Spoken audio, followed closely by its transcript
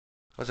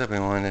What's up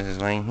everyone, this is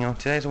Lane.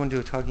 Today I just want to do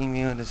a talking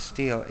video of the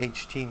Stihl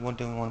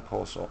HT121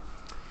 Postal.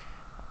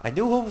 I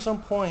do hope at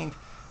some point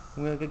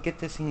we're going to get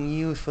this thing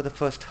used for the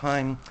first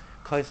time,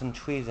 cut some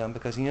trees down,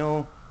 because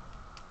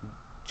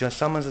just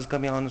summers is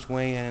going to be on its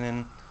way, and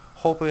then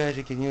hopefully as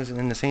you can use it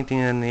in the same thing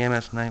in the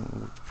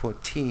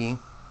MS-94T,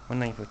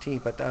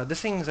 194T, but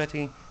this thing is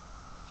actually,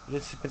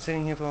 it's been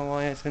sitting here for a while.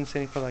 It's been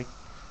sitting for like,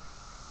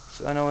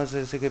 I know it's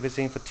been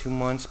sitting for 2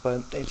 months,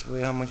 but it's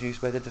really how much you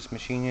expected this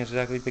machine here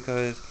exactly,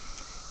 because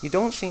you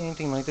don't see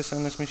anything like this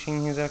on this machine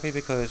here exactly,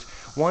 because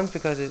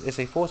because it's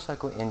a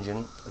 4-cycle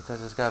engine,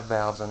 because it's got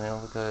valves on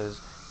it,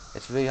 because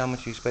it's really how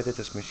much you expected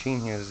this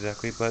machine here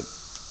exactly. But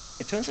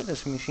in terms of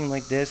this machine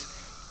like this,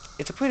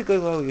 it's a pretty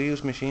good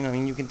well-used machine. I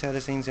mean, you can tell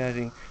this thing's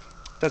actually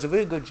does a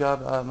really good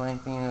job of my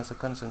opinion of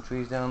cutting some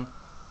trees down.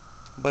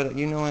 But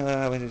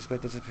I would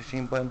expect this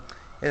machine. But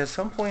at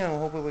some point, I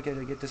hope we'll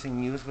get this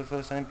thing used for the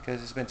first time, because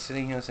it's been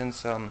sitting here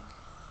since the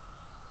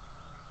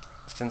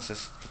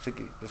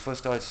first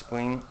start of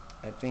spring,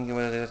 I think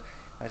what it is.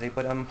 I say,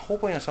 but I'm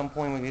hoping at some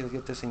point we'll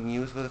get this thing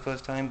used for the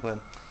first time. But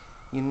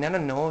you never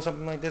know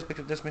something like this,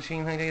 because this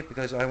machine like this,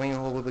 because I really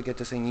hope we'll get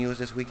this thing used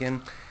this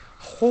weekend.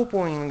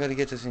 Hoping we're gonna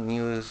get this thing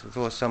used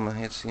before summer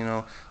hits,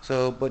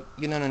 So, but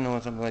you never know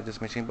something like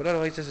this machine. But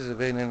otherwise, this is a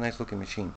very nice looking machine.